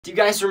Do you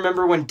guys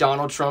remember when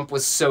Donald Trump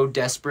was so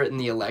desperate in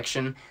the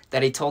election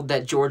that he told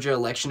that Georgia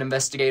election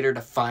investigator to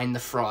find the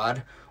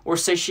fraud, or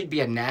say she'd be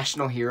a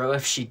national hero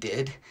if she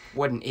did?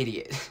 What an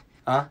idiot.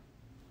 Huh?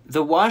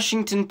 The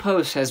Washington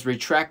Post has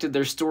retracted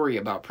their story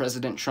about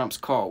President Trump's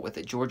call with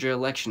a Georgia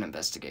election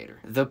investigator.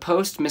 The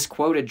Post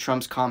misquoted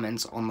Trump's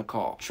comments on the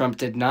call. Trump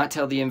did not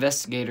tell the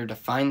investigator to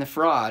find the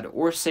fraud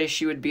or say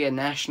she would be a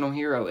national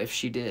hero if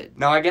she did.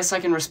 Now, I guess I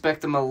can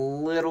respect them a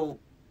little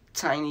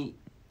tiny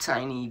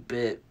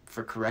bit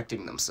for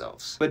correcting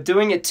themselves. But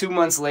doing it 2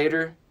 months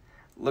later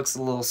looks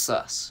a little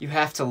sus. You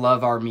have to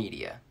love our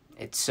media.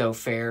 It's so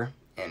fair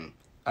and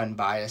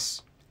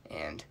unbiased,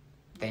 and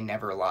they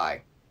never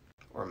lie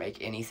or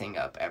make anything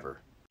up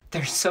ever.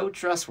 They're so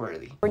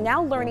trustworthy. We're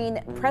now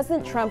learning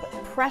President Trump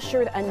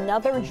pressured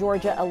another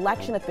Georgia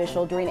election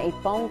official during a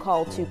phone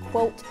call to,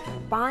 quote,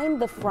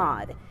 find the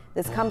fraud.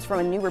 This comes from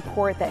a new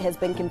report that has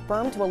been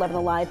confirmed to 11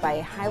 Alive by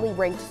a highly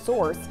ranked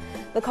source.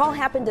 The call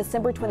happened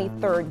December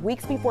 23rd,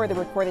 weeks before the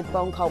recorded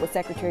phone call with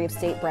Secretary of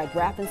State Brad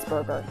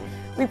Raffensperger.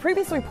 We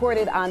previously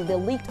reported on the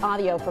leaked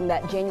audio from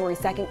that January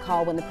 2nd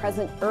call when the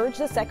president urged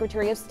the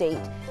Secretary of State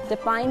to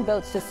find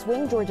votes to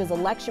swing Georgia's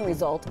election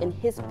result in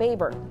his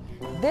favor.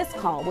 This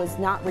call was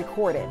not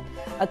recorded.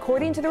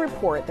 According to the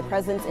report, the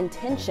president's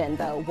intention,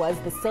 though, was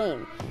the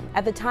same.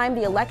 At the time,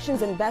 the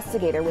elections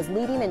investigator was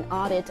leading an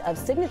audit of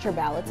signature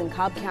ballots in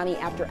Cobb County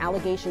after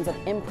allegations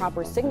of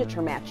improper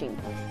signature matching.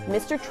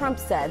 Mr. Trump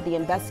said the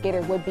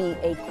investigator would be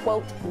a,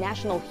 quote,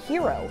 national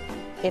hero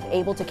if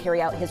able to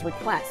carry out his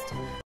request.